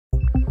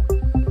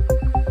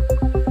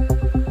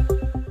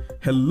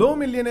Hello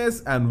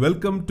millionaires and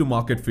welcome to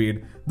Market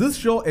Feed. This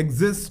show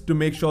exists to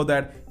make sure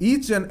that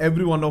each and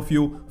every one of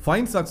you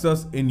find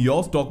success in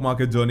your stock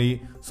market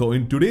journey. So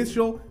in today's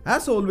show,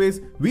 as always,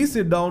 we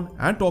sit down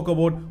and talk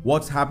about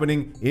what's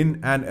happening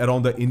in and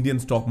around the Indian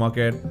stock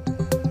market.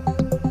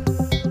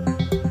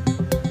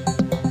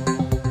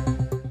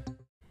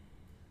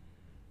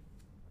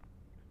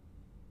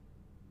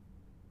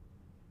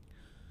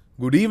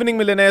 Good evening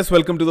millionaires,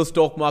 welcome to the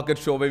Stock Market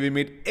Show where we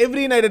meet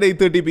every night at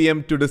 8:30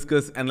 p.m. to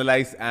discuss,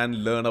 analyze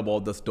and learn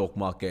about the stock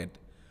market.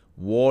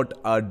 What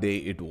a day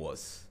it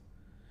was.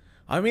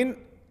 I mean,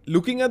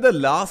 looking at the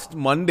last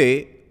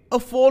Monday, a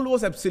fall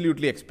was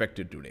absolutely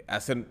expected today.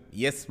 As in,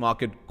 yes,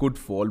 market could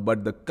fall,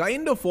 but the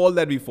kind of fall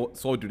that we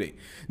saw today.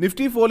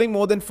 Nifty falling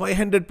more than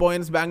 500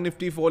 points, Bank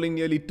Nifty falling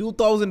nearly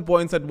 2000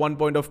 points at one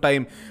point of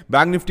time,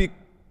 Bank Nifty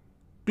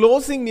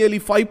closing nearly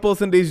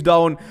 5%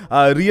 down,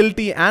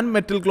 Realty and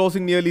Metal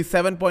closing nearly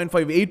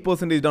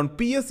 7.58% down,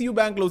 PSU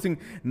Bank closing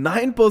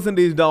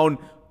 9% down,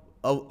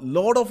 a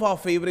lot of our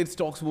favorite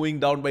stocks moving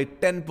down by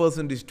 10%,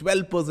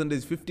 12%,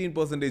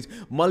 15%,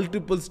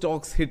 multiple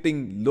stocks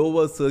hitting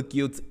lower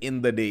circuits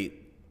in the day.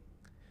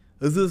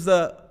 This is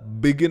the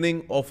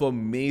beginning of a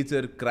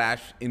major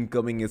crash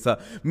incoming. It's a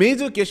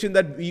major question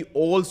that we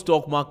all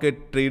stock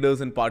market traders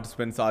and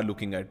participants are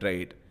looking at,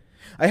 right?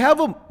 I have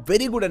a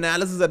very good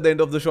analysis at the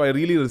end of the show. I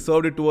really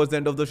reserved it towards the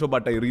end of the show,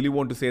 but I really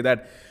want to say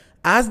that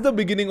as the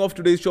beginning of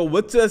today's show,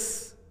 which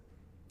is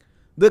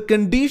the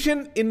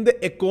condition in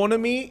the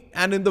economy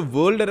and in the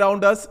world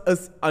around us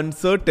is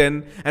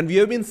uncertain, and we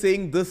have been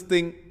saying this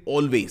thing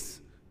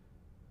always.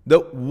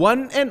 The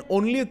one and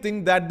only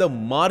thing that the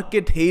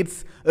market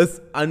hates is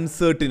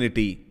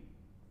uncertainty.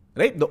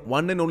 Right? The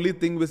one and only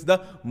thing which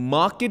the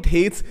market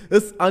hates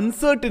is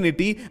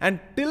uncertainty, and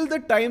till the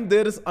time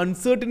there is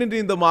uncertainty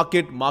in the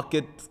market,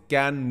 markets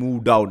can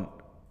move down.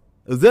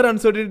 Is there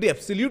uncertainty?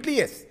 Absolutely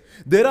yes.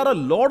 There are a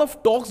lot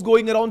of talks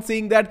going around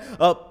saying that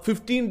a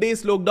 15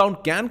 days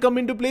lockdown can come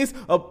into place,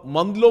 a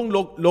month-long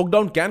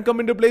lockdown can come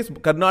into place.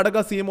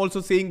 Karnataka CM also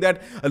saying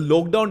that a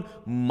lockdown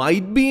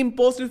might be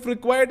imposed if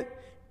required.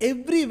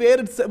 Everywhere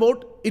it's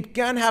about it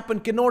can happen,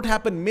 cannot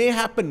happen, may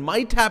happen,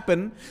 might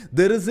happen.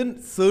 There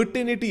isn't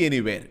certainty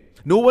anywhere.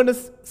 No one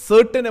is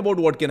certain about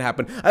what can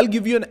happen. I'll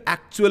give you an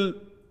actual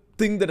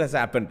thing that has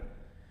happened.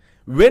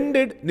 When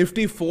did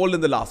Nifty fall in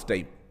the last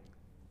time?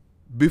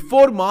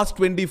 Before March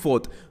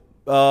 24th.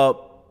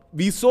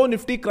 We saw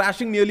Nifty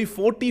crashing nearly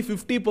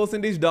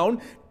 40-50%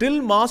 down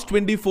till March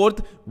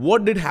 24th.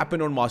 What did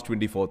happen on March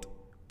 24th?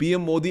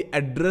 PM Modi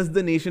addressed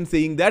the nation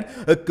saying that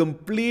a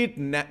complete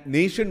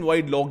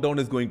nationwide lockdown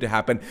is going to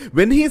happen.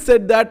 When he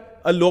said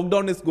that a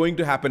lockdown is going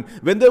to happen,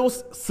 when there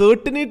was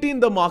certainty in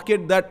the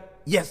market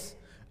that yes,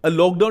 a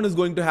lockdown is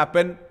going to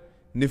happen,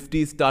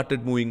 Nifty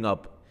started moving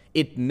up.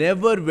 It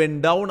never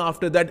went down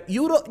after that.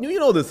 You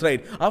know this,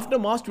 right? After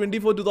March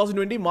 24,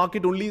 2020,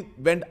 market only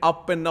went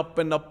up and up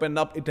and up and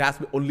up. It has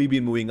only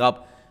been moving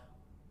up.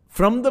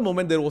 From the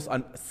moment there was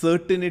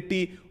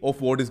uncertainty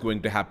of what is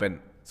going to happen.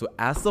 So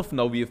as of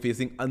now, we are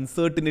facing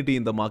uncertainty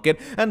in the market,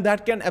 and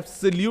that can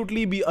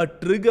absolutely be a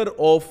trigger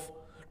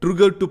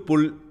to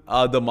pull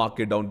the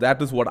market down.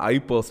 That is what I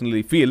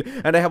personally feel,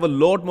 and I have a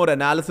lot more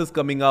analysis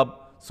coming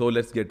up. So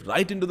let's get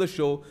right into the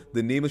show.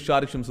 The name is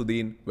Shariq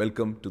Shamsuddin.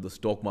 Welcome to the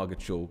Stock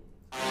Market Show.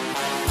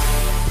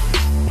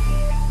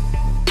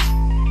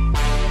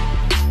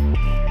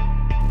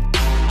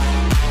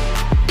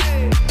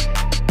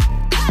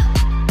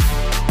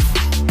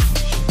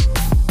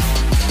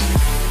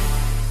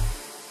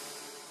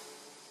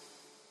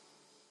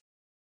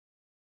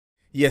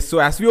 Yes, so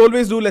as we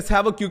always do, let's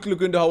have a quick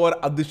look into how our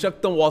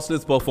Adishaktam watch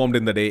list performed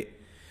in the day.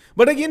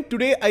 But again,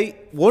 today I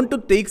want to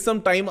take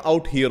some time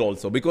out here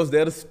also, because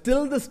there is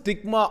still the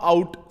stigma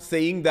out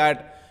saying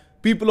that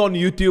people on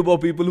YouTube or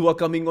people who are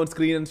coming on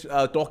screen and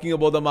talking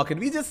about the market,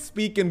 we just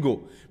speak and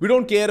go. We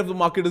don't care if the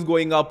market is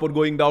going up or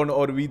going down,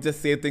 or we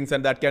just say things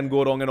and that can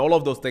go wrong and all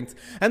of those things.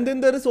 And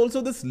then there is also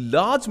this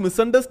large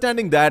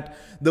misunderstanding that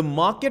the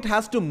market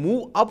has to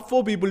move up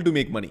for people to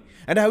make money.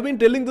 And I have been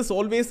telling this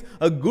always,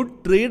 a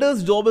good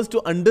trader's job is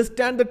to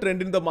understand the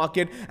trend in the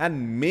market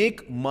and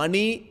make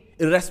money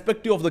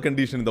irrespective of the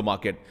condition in the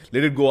market.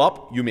 Let it go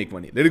up, you make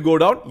money. Let it go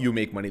down, you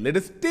make money. Let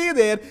it stay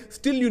there,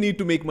 still you need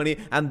to make money,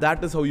 and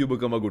that is how you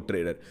become a good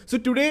trader. So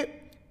today,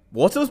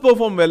 watches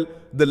perform well,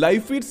 the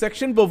live feed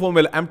section perform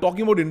well. I'm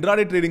talking about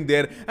intraday trading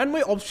there, and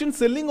my option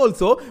selling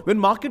also. When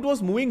market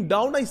was moving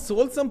down, I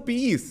sold some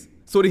PEs.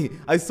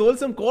 I sold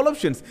some call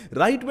options.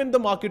 Right when the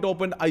market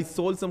opened, I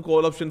sold some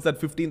call options at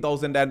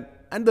 15,000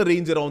 and the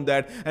range around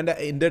that, and I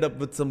ended up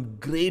with some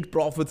great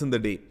profits in the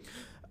day.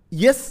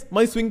 Yes,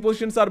 my swing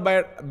positions are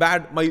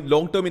bad. My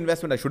long-term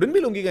investment, I shouldn't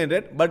be looking at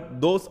it, but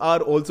those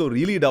are also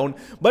really down.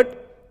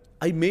 But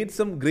I made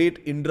some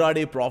great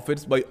intraday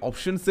profits by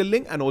option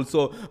selling and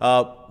also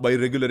by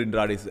regular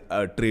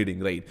intraday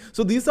trading, right?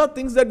 So these are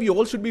things that we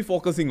all should be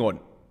focusing on.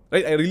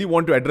 Right? I really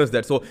want to address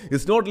that. So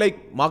it's not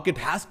like market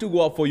has to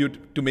go up for you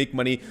to make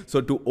money.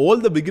 So to all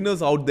the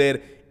beginners out there,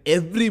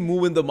 every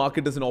move in the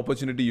market is an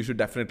opportunity. You should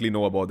definitely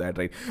know about that,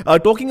 right?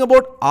 Talking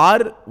about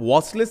our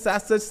watch list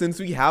as such, since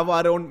we have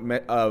our own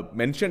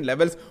mentioned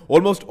levels,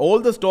 almost all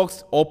the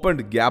stocks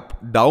opened gap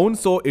down,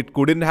 so it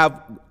couldn't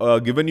have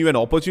given you an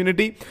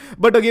opportunity.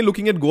 But again,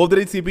 looking at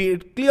Godrej CP,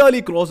 it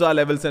clearly crossed our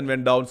levels and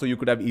went down, so you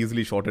could have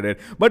easily shorted it.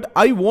 But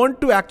I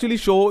want to actually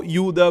show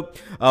you the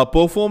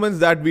performance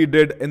that we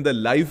did in the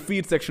live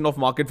feed section of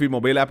Market Feed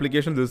mobile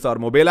application. This is our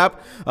mobile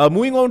app.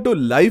 Moving on to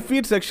live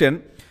feed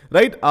section,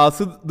 right?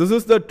 So this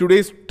is the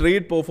today's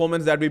trade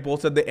performance that we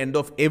post at the end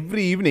of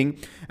every evening.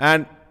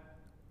 And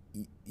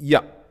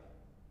yeah,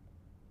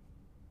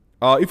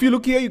 if you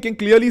look here, you can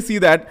clearly see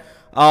that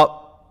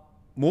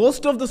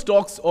most of the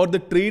stocks or the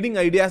trading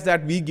ideas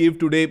that we gave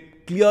today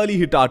clearly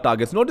hit our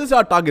targets. Notice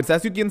our targets.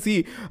 As you can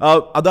see,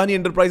 Adani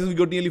Enterprises, we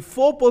got nearly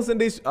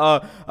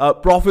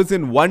 4% profits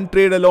in one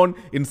trade alone.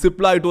 In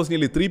Cipla, it was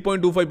nearly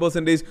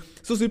 3.25%.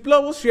 So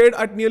Cipla was shared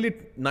at nearly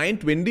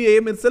 9:20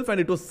 a.m. itself, and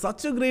it was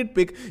such a great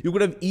pick. You could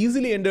have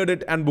easily entered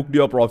it and booked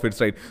your profits,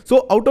 right?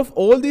 So out of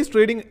all these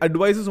trading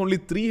advices, only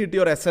 3 hit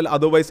your SL.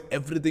 Otherwise,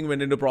 everything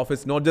went into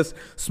profits. Not just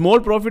small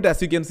profit, as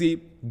you can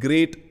see,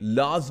 great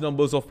large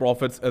numbers of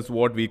profits is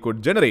what we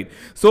could generate.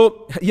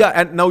 So yeah,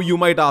 and now you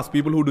might ask,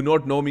 people who do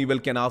not know me well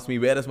can ask me,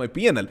 where is my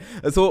PNL?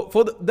 So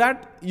for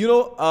that, you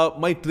know,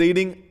 my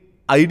trading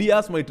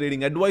ideas, my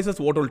trading advices,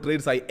 what all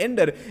trades I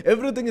entered,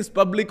 everything is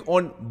public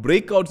on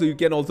Breakout. So you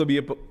can also be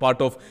a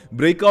part of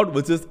Breakout,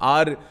 which is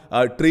our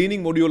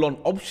training module on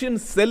option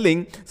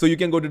selling. So you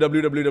can go to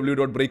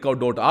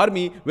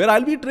www.breakout.army, where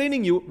I'll be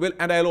training you. Well,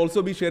 and I'll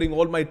also be sharing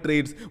all my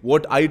trades,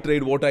 what I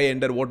trade, what I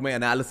enter, what my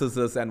analysis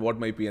is, and what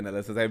my PNL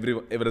is.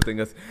 Everything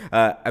is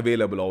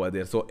available over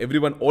there. So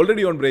everyone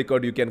already on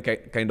Breakout, you can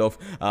kind of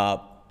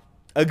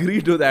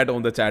agree to that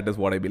on the chat is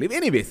what I believe.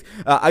 Anyways,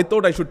 I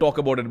thought I should talk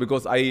about it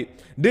because I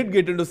did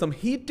get into some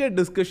heated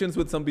discussions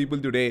with some people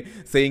today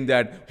saying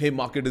that, hey,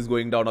 market is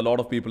going down. A lot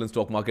of people in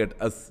stock market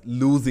are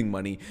losing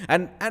money.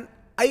 And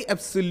I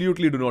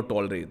absolutely do not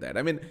tolerate that.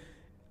 I mean,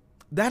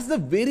 that's the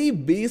very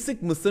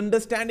basic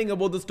misunderstanding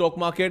about the stock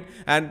market.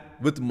 And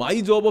with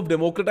my job of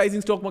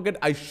democratizing stock market,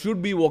 I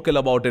should be vocal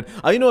about it.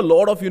 I know a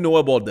lot of you know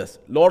about this.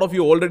 A lot of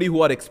you already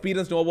who are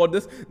experienced know about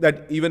this,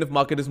 that even if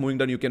market is moving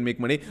down, you can make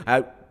money.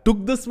 I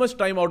took this much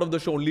time out of the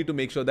show only to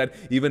make sure that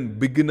even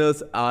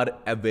beginners are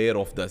aware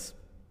of this,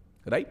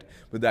 right?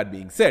 With that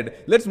being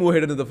said, let's move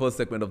ahead into the first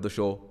segment of the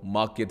show,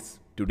 Markets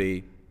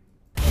Today.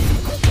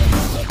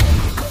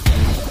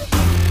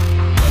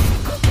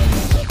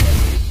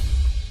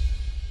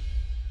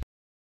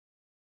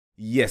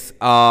 Yes,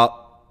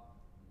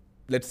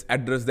 let's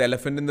address the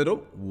elephant in the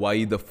room.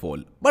 Why the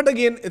fall? But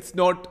again, it's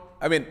not,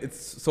 I mean,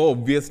 it's so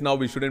obvious now,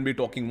 we shouldn't be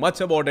talking much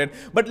about it.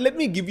 But let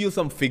me give you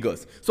some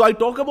figures. So I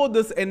talk about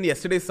this in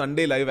yesterday's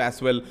Sunday Live as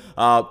well.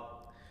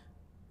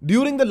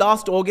 During the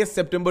last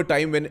August-September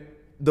time, when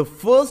the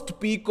first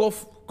peak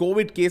of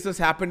COVID cases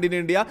happened in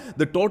India,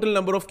 the total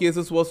number of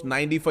cases was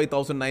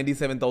 95,000,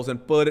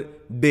 97,000 per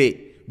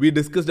day. We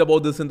discussed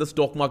about this in the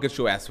stock market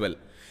show as well.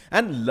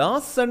 And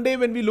last Sunday,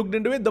 when we looked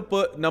into it,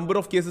 the number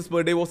of cases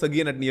per day was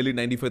again at nearly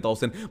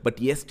 95,000.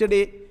 But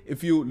yesterday,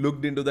 if you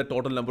looked into the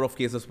total number of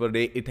cases per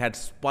day, it had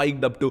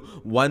spiked up to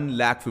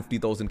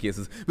 150,000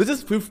 cases, which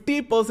is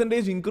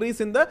 50%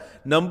 increase in the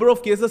number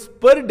of cases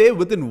per day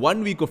within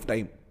 1 week of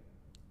time.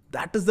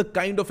 That is the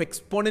kind of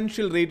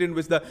exponential rate in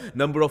which the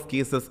number of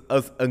cases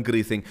is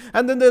increasing.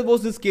 And then there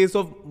was this case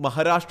of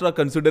Maharashtra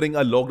considering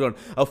a lockdown,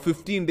 a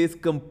 15 days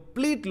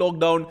complete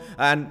lockdown,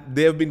 and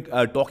they have been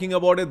talking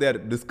about it, they are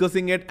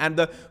discussing it, and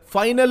the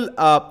final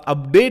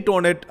update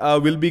on it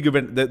will be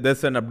given.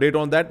 There's an update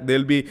on that.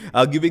 They'll be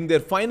giving their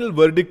final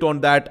verdict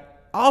on that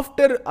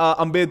after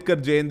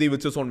Ambedkar Jayanti,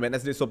 which is on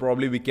Wednesday. So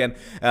probably we can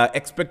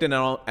expect an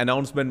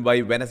announcement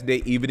by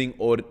Wednesday evening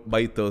or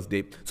by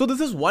Thursday. So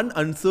this is one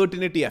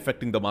uncertainty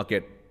affecting the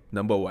market.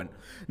 Number one.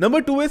 Number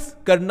two is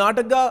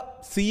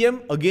Karnataka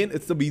CM. Again,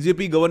 it's the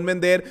BJP government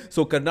there.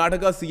 So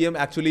Karnataka CM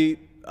actually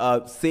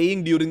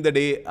saying during the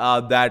day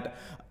that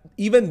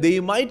even they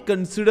might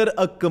consider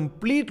a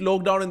complete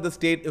lockdown in the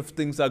state if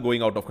things are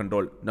going out of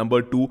control.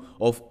 Number two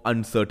of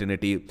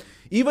uncertainty.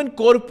 Even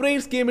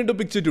corporates came into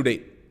picture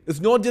today. It's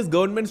not just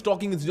governments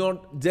talking, it's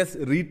not just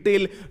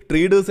retail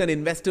traders and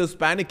investors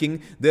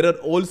panicking. There are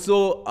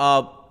also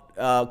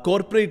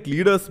corporate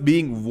leaders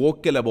being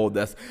vocal about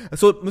this.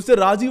 So Mr.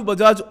 Rajiv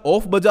Bajaj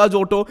of Bajaj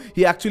Auto,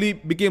 he actually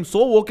became so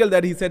vocal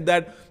that he said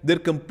that their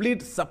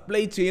complete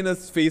supply chain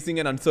is facing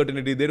an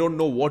uncertainty. They don't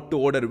know what to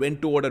order,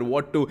 when to order,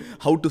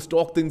 how to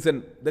stock things,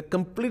 and the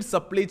complete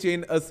supply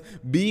chain is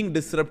being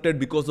disrupted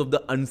because of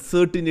the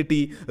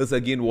uncertainty is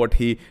again what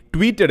he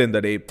tweeted in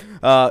the day.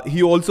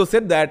 He also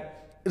said that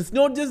it's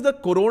not just the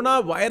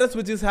coronavirus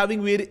which is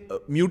having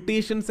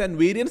mutations and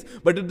variants,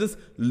 but it is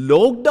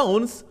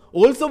lockdowns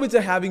also which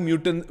are having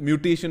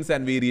mutations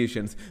and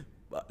variations.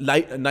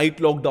 Night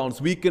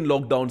lockdowns, weekend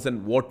lockdowns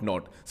and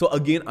whatnot. So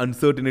again,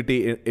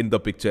 uncertainty in the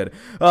picture.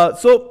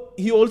 So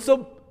he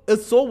also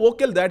is so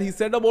vocal that he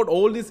said about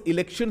all these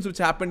elections which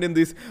happened in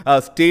this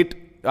state,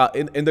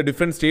 in the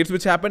different states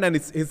which happened, and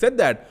he said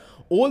that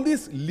all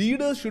these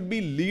leaders should be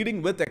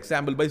leading with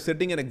example, by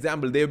setting an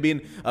example. They have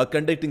been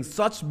conducting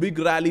such big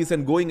rallies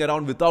and going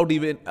around without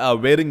even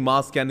wearing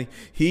masks, and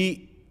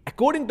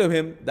according to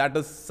him, that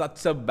is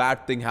such a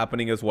bad thing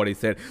happening, is what he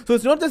said. So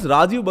it's not just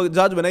Rajiv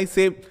Bajaj. When I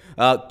say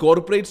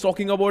corporates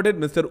talking about it,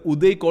 Mr.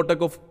 Uday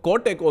Kotak of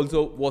Kotak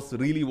also was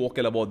really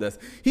vocal about this.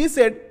 He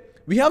said,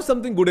 we have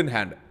something good in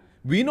hand.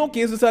 We know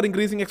cases are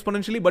increasing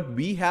exponentially, but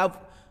we have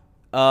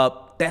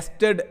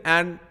tested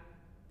and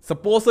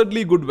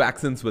supposedly good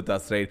vaccines with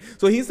us, right?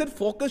 So he said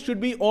focus should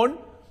be on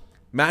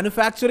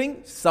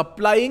manufacturing,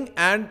 supplying,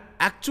 and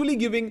actually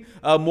giving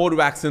more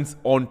vaccines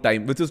on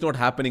time, which is not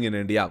happening in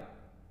India.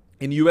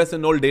 In US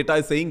and all, data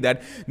is saying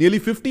that nearly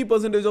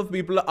 50% of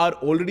people are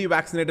already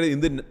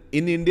vaccinated.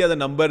 In India, the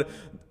number...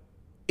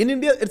 In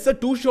India, it's a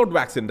two-shot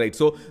vaccine, right?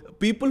 So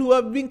people who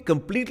have been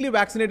completely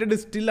vaccinated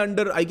is still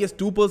under, I guess,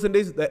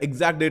 2%. The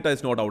exact data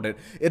is not out yet.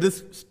 It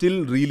is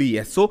still really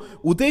yes. So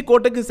Uday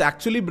Kotak is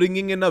actually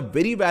bringing in a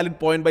very valid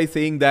point by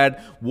saying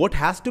that what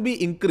has to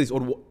be increased,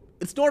 or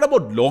it's not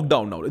about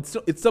lockdown now.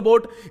 It's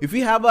about, if we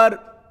have our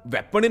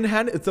weapon in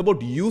hand, it's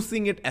about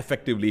using it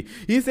effectively.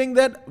 He's saying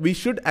that we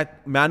should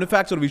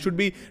we should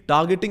be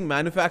targeting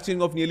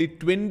manufacturing of nearly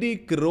 20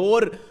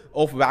 crore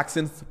of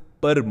vaccines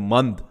per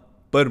month.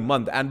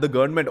 And the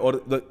government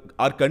or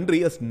our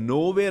country is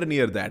nowhere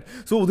near that.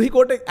 So Uday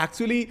Kotak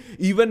actually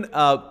even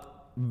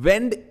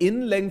went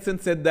in lengths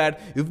and said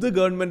that if the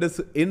government is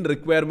in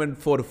requirement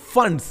for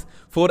funds,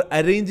 for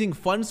arranging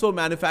funds for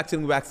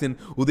manufacturing vaccine,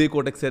 Uday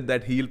Kotak said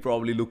that he'll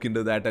probably look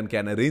into that and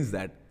can arrange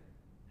that.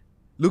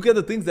 Look at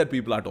the things that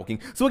people are talking.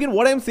 So again,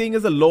 what I'm saying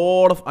is a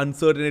lot of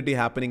uncertainty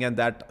happening, and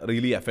that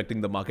really affecting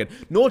the market.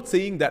 Not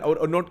saying that,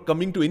 or not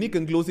coming to any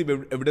conclusive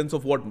evidence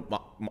of what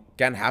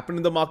can happen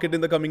in the market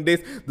in the coming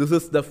days. This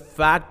is the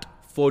fact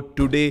for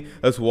today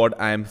is what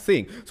I am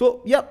saying.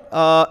 So yeah,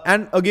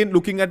 and again,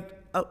 looking at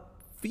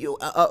few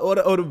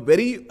or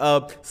very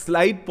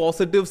slight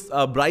positives,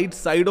 bright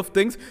side of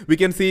things, we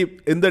can see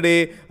in the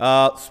day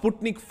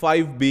Sputnik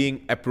 5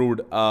 being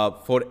approved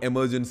for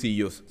emergency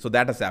use. So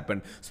that has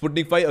happened.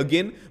 Sputnik 5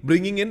 again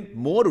bringing in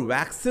more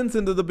vaccines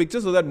into the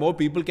picture so that more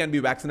people can be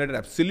vaccinated.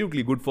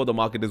 Absolutely good for the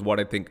market is what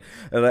I think,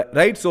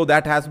 right? So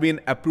that has been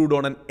approved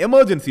on an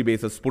emergency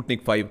basis,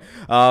 Sputnik 5,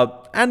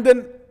 and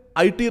then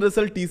IT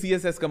result,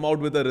 TCS has come out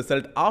with a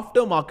result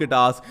after market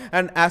hours,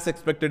 and as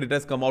expected, it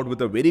has come out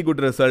with a very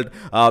good result.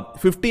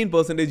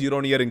 15%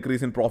 year-on-year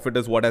increase in profit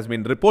is what has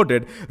been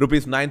reported.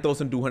 Rupees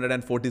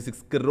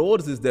 9,246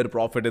 crores is their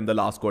profit in the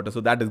last quarter.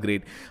 So that is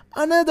great.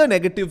 Another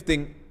negative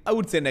thing, I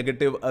would say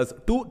negative, as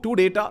two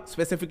data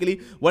specifically.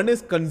 One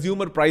is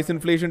consumer price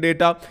inflation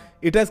data.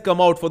 It has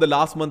come out for the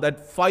last month at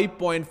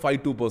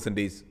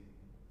 5.52%.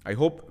 I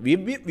hope we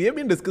have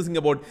been discussing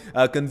about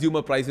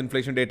consumer price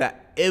inflation data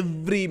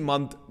every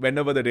month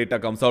whenever the data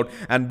comes out,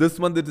 and this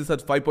month it is at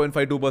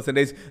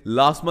 5.52%.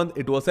 Last month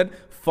it was at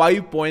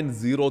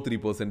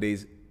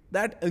 5.03%.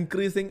 That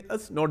increasing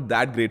is not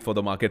that great for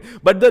the market.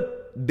 But the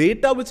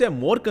data which I'm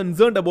more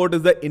concerned about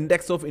is the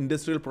index of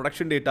industrial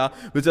production data,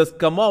 which has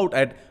come out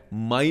at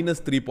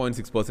minus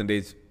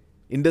 3.6%.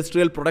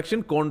 Industrial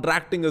production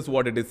contracting is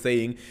what it is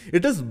saying.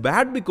 It is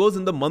bad because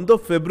in the month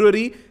of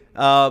February,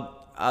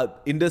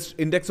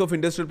 index of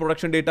industrial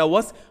production data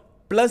was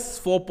plus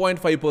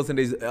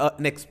 4.5%,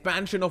 an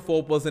expansion of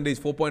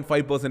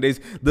 4.5%.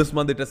 This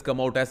month it has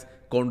come out as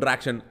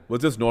contraction,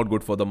 which is not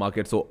good for the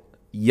market. So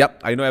yep,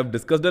 I know I've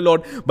discussed a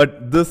lot,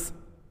 but this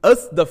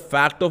is the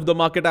fact of the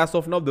market as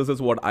of now. This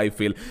is what I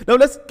feel. Now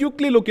let's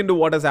quickly look into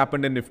what has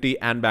happened in Nifty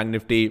and Bank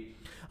Nifty.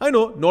 I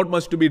know, not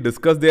much to be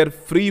discussed there.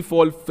 Free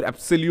fall,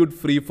 absolute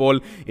free fall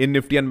in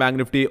Nifty and Bank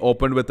Nifty.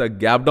 Opened with a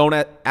gap down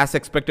as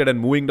expected and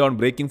moving down,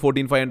 breaking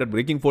 14,500,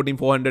 breaking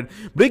 14,400,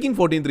 breaking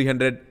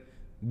 14,300.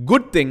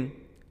 Good thing,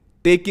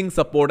 taking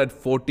support at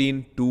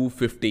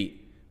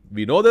 14,250.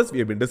 We know this. We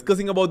have been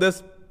discussing about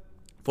this.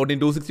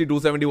 14,260,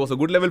 270 was a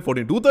good level.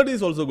 14,230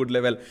 is also a good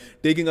level.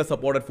 Taking a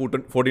support at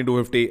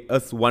 14,250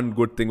 is one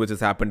good thing which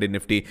has happened in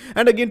Nifty.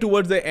 And again,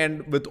 towards the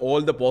end, with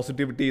all the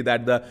positivity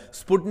that the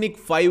Sputnik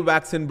 5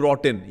 vaccine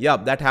brought in, yeah,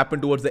 that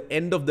happened towards the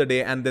end of the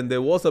day. And then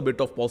there was a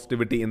bit of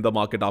positivity in the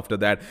market after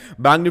that.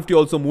 Bank Nifty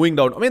also moving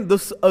down. I mean,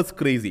 this is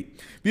crazy.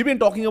 We've been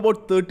talking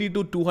about 30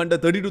 to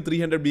 200, 30 to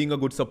 300 being a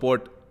good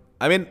support.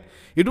 I mean,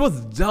 it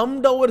was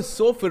jumped over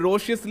so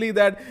ferociously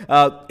that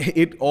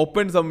it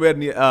opened somewhere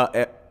near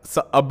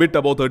a bit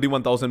above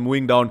 31,000,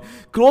 moving down,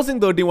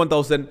 crossing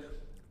 31,000.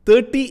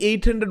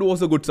 3,800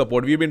 was a good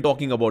support. We've been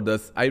talking about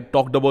this. I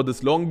talked about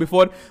this long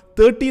before.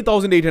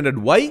 30,800.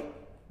 Why?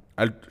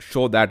 I'll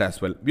show that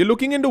as well. We're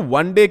looking into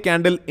one-day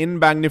candle in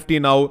Bank Nifty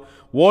now.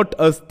 What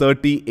is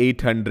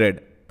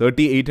 3,800?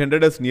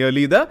 3,800 is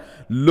nearly the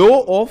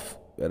low of,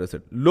 where is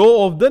it?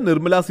 Low of the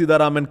Nirmala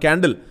Sitharaman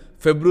candle.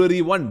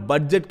 February 1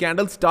 budget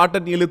candle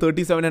started nearly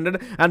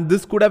 3,700, and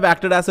this could have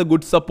acted as a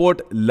good support,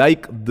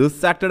 like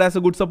this acted as a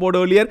good support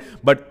earlier,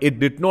 but it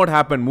did not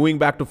happen. Moving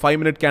back to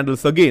 5-minute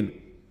candles again.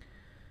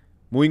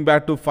 Moving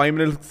back to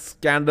 5-minute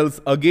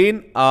candles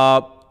again.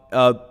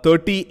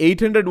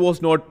 3800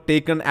 was not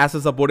taken as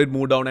a support. It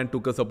moved down and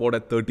took a support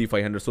at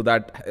 3500. So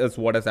that is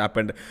what has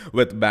happened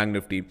with Bank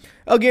Nifty.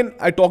 Again,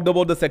 I talked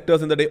about the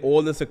sectors in the day.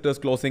 All the sectors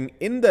closing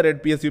in the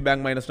red. PSU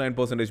Bank minus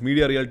 9%,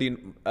 Media Realty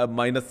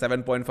minus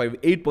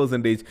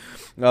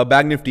 7.58%,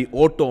 Bank Nifty,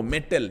 Auto,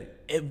 Metal,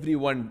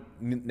 everyone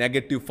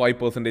negative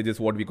 5% is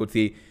what we could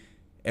see.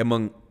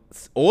 Among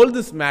all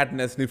this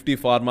madness, Nifty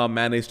Pharma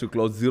managed to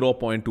close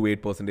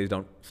 0.28%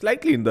 down,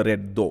 slightly in the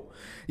red though.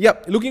 Yeah,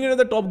 looking at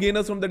the top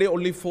gainers from the day,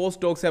 only 4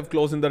 stocks have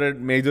closed in the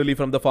red, majorly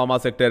from the pharma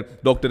sector: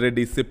 Dr.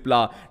 Reddy,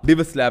 Cipla,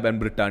 Divis Lab and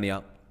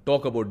Britannia.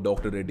 Talk about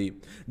Dr. Reddy.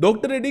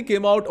 Dr. Reddy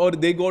came out, or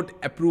they got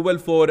approval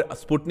for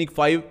Sputnik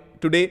 5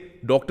 today.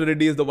 Dr.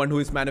 Reddy is the one who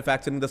is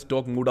manufacturing. The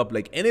stock moved up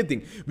like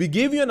anything. We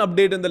gave you an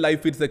update in the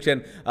live feed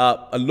section.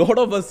 A lot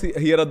of us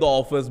here at the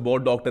office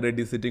bought Dr.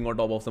 Reddy sitting on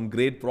top of some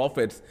great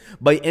profits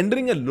by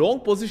entering a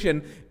long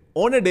position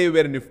on a day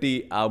where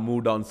Nifty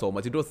moved down so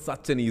much. It was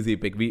such an easy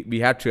pick. We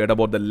had shared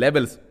about the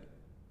levels,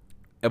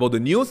 about the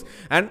news,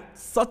 and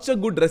such a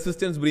good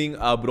resistance being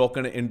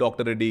broken in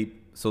Dr. Reddy.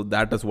 So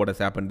that is what has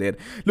happened there.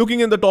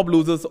 Looking in the top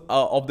losers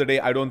of the day,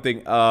 I don't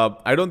think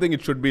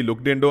it should be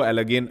looked into. I'll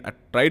again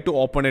try to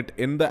open it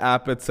in the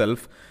app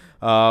itself.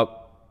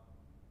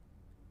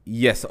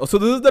 Yes, so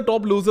this is the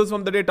top losers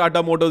from the day.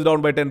 Tata Motors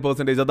down by 10%,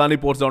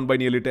 Adani Ports down by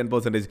nearly 10%,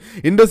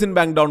 IndusInd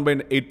Bank down by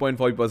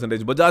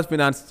 8.5%, Bajaj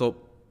Finance. So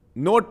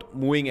not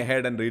moving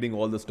ahead and reading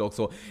all the stocks.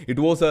 So it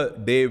was a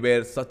day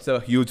where such a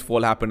huge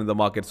fall happened in the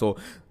market. So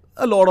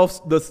a lot of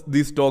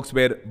these stocks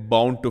were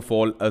bound to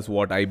fall, is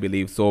what I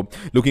believe. So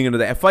looking into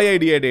the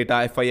FII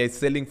data, FII is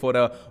selling for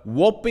a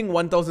whopping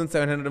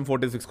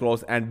 1,746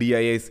 crores and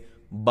DIA is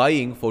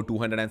buying for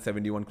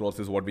 271 crores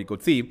is what we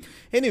could see.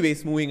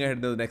 Anyways, moving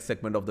ahead to the next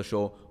segment of the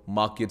show,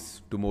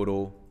 markets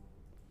tomorrow.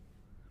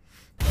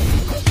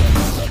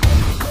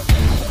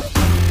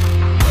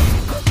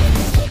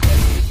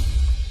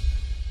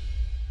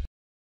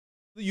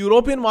 The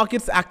European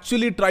markets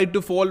actually tried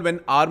to fall when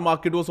our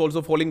market was also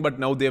falling, but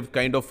now they've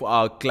kind of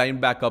climbed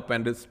back up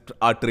and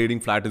are trading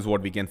flat is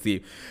what we can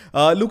see.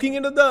 Looking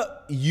into the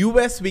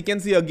US, we can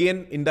see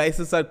again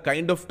indices are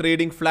kind of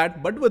trading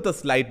flat, but with a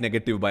slight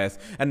negative bias.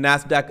 And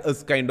NASDAQ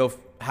is kind of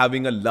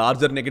having a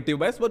larger negative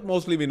bias, but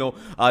mostly we know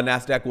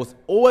NASDAQ was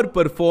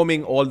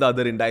overperforming all the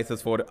other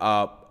indices for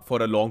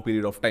a long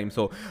period of time.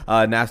 So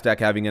NASDAQ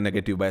having a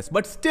negative bias,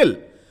 but still,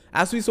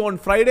 as we saw on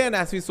Friday and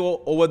as we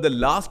saw over the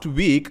last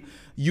week,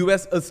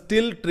 US is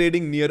still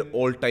trading near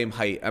all-time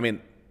high. I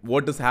mean,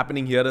 what is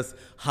happening here is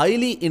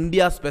highly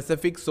India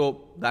specific.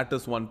 So that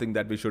is one thing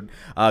that we should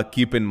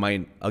keep in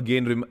mind.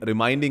 Again,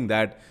 reminding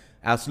that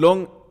as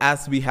long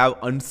as we have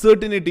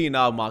uncertainty in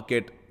our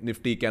market,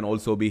 Nifty can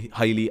also be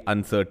highly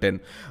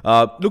uncertain.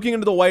 Looking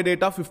into the Y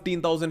data,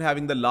 15,000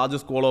 having the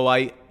largest call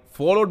OI,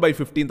 followed by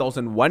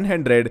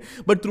 15,100,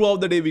 but throughout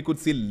the day we could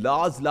see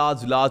large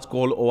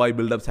call OI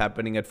buildups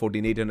happening at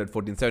 14,800,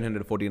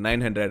 14,700,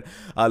 14,900.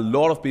 A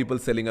lot of people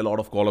selling a lot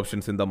of call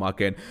options in the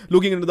market.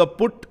 Looking into the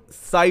put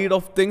side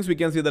of things, we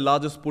can see the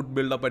largest put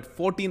buildup at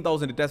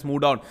 14,000. It has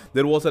moved down.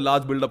 There was a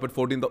large buildup at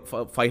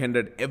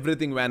 14,500.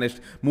 Everything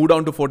vanished. Moved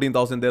down to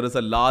 14,000. There is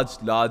a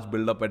large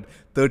buildup at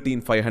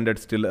 13,500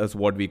 still is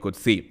what we could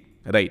see.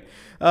 Right.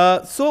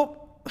 So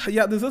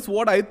yeah, this is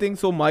what I think.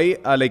 So my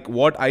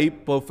what I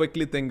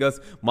perfectly think is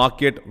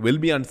market will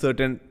be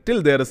uncertain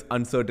till there is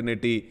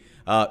uncertainty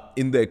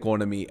in the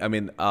economy. I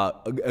mean,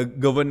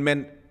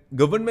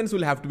 governments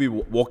will have to be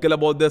vocal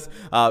about this,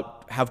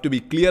 have to be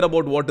clear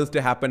about what is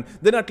to happen.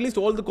 Then at least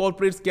all the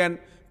corporates can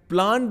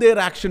plan their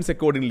actions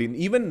accordingly. And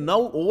even now,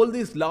 all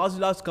these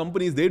large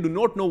companies, they do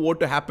not know what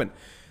to happen.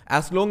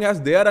 As long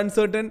as they are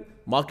uncertain,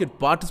 market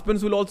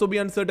participants will also be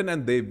uncertain,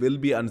 and there will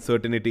be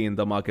uncertainty in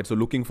the market. So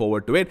looking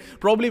forward to it.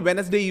 Probably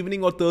Wednesday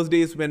evening or Thursday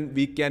is when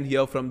we can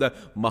hear from the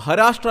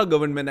Maharashtra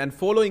government, and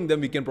following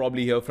them we can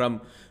probably hear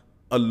from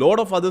a lot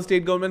of other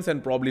state governments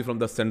and probably from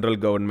the central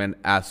government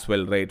as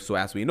well, right? So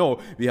as we know,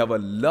 we have a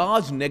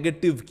large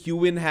negative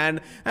Q in hand,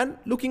 and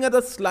looking at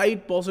the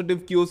slight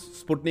positive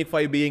Qs, Sputnik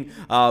 5 being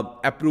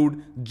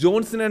approved,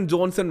 Johnson &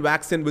 Johnson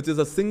vaccine, which is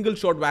a single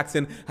shot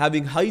vaccine,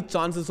 having high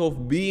chances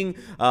of being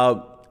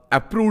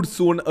approved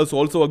soon is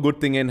also a good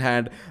thing in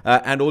hand.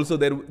 And also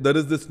there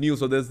is this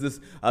news, so there's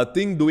this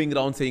thing doing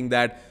around saying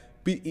that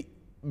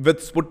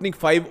with Sputnik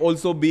 5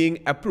 also being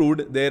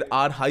approved, there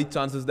are high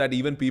chances that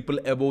even people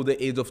above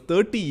the age of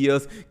 30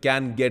 years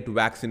can get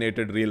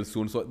vaccinated real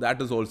soon. So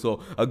that is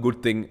also a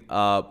good thing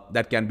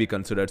that can be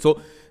considered. So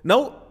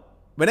now,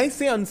 when I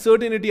say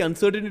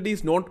uncertainty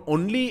is not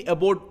only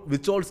about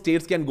which all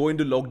states can go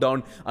into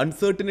lockdown.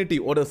 Uncertainty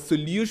or a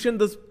solution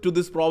to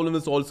this problem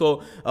is also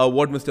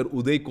what Mr.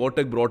 Uday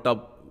Kotak brought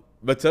up,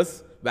 which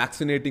is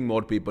vaccinating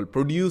more people,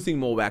 producing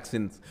more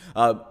vaccines,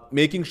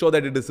 making sure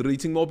that it is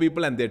reaching more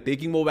people and they're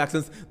taking more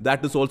vaccines.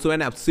 That is also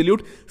an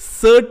absolute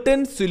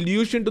certain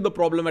solution to the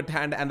problem at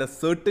hand, and a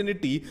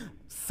certainty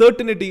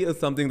is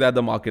something that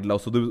the market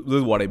loves. So this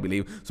is what I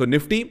believe. So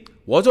Nifty,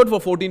 watch out for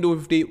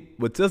 14,250,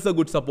 which is a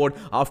good support.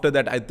 After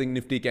that, I think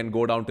Nifty can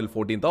go down till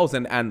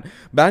 14,000, and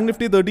Bank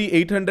Nifty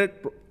 3,800.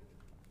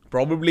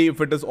 Probably if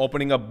it is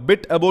opening a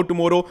bit above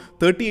tomorrow,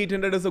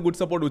 3800 is a good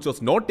support which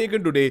was not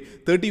taken today.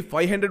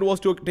 3500 was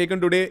taken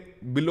today.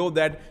 Below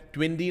that,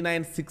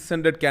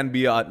 29600 can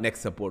be our next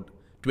support.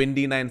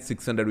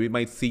 29600, we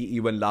might see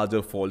even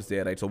larger falls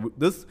there, right? So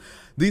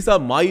these are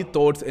my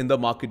thoughts in the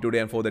market today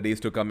and for the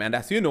days to come. And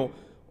as you know,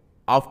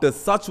 after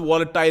such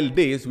volatile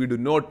days, we do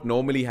not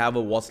normally have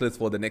a watch list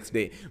for the next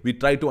day. We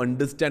try to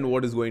understand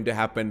what is going to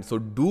happen. So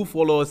do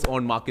follow us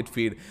on Market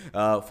Feed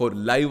for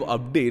live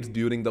updates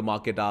during the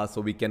market hours,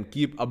 so we can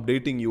keep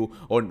updating you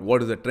on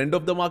what is the trend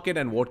of the market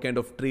and what kind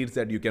of trades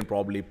that you can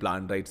probably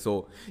plan, right?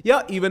 So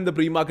yeah, even the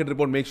pre-market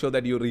report, make sure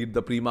that you read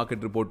the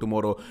pre-market report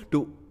tomorrow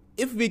to,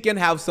 if we can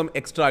have some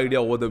extra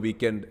idea over the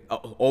weekend,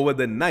 over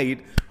the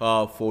night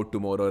for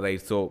tomorrow,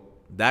 right? So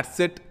that's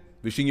it.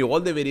 Wishing you all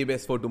the very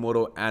best for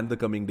tomorrow and the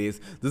coming days.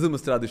 This is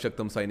Mr.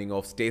 Adishaktam signing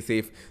off. Stay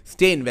safe,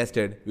 stay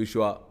invested. Wish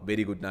you a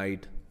very good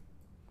night.